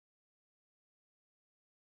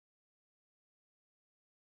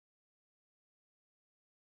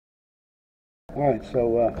Alright,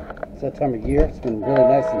 so it's that time of year. It's been really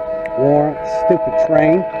nice and warm. Stupid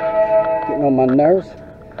train getting on my nerves.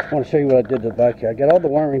 I want to show you what I did to the bike here. I got all the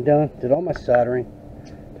wiring done, did all my soldering.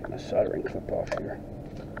 Take my soldering clip off here.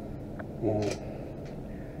 And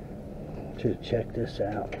to check this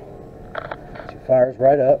out. She fires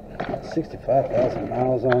right up. 65,000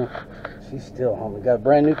 miles on it. She's still home. I got a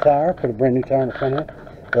brand new tire. Put a brand new tire in the front end.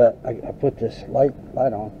 But I put this light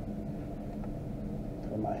on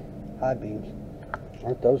for my high beams.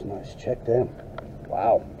 Aren't those nice? Check them.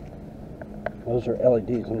 Wow. Those are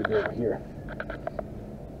LEDs. Let me go over here.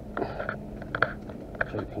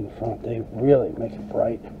 Show you from the front. They really make it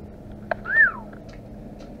bright.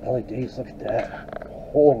 LEDs, look at that.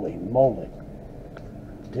 Holy moly.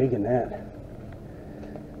 Digging that.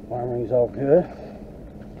 Wiring's all good.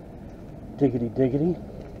 Diggity diggity.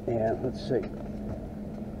 And let's see.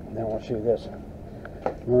 Now I want to show you this.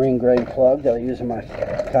 Marine grade plug that I use in my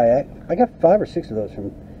kayak. I got 5 or 6 of those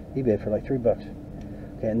from eBay for like $3.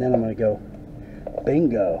 Okay, and then I'm going to go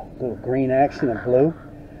bingo. Little green accent and blue.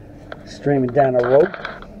 Streaming down a rope.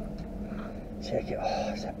 Check it.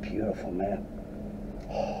 Oh, is that beautiful, man.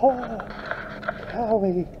 Oh,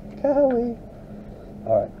 cowie, cowie.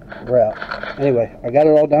 Alright, we're out. Anyway, I got it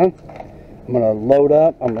all done. I'm going to load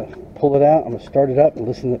up. I'm going to pull it out. I'm going to start it up and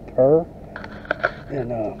listen to it purr.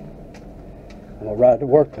 And I'm going to ride to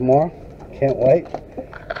work tomorrow. Can't wait.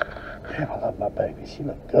 Damn, I love my baby. She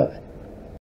looked good.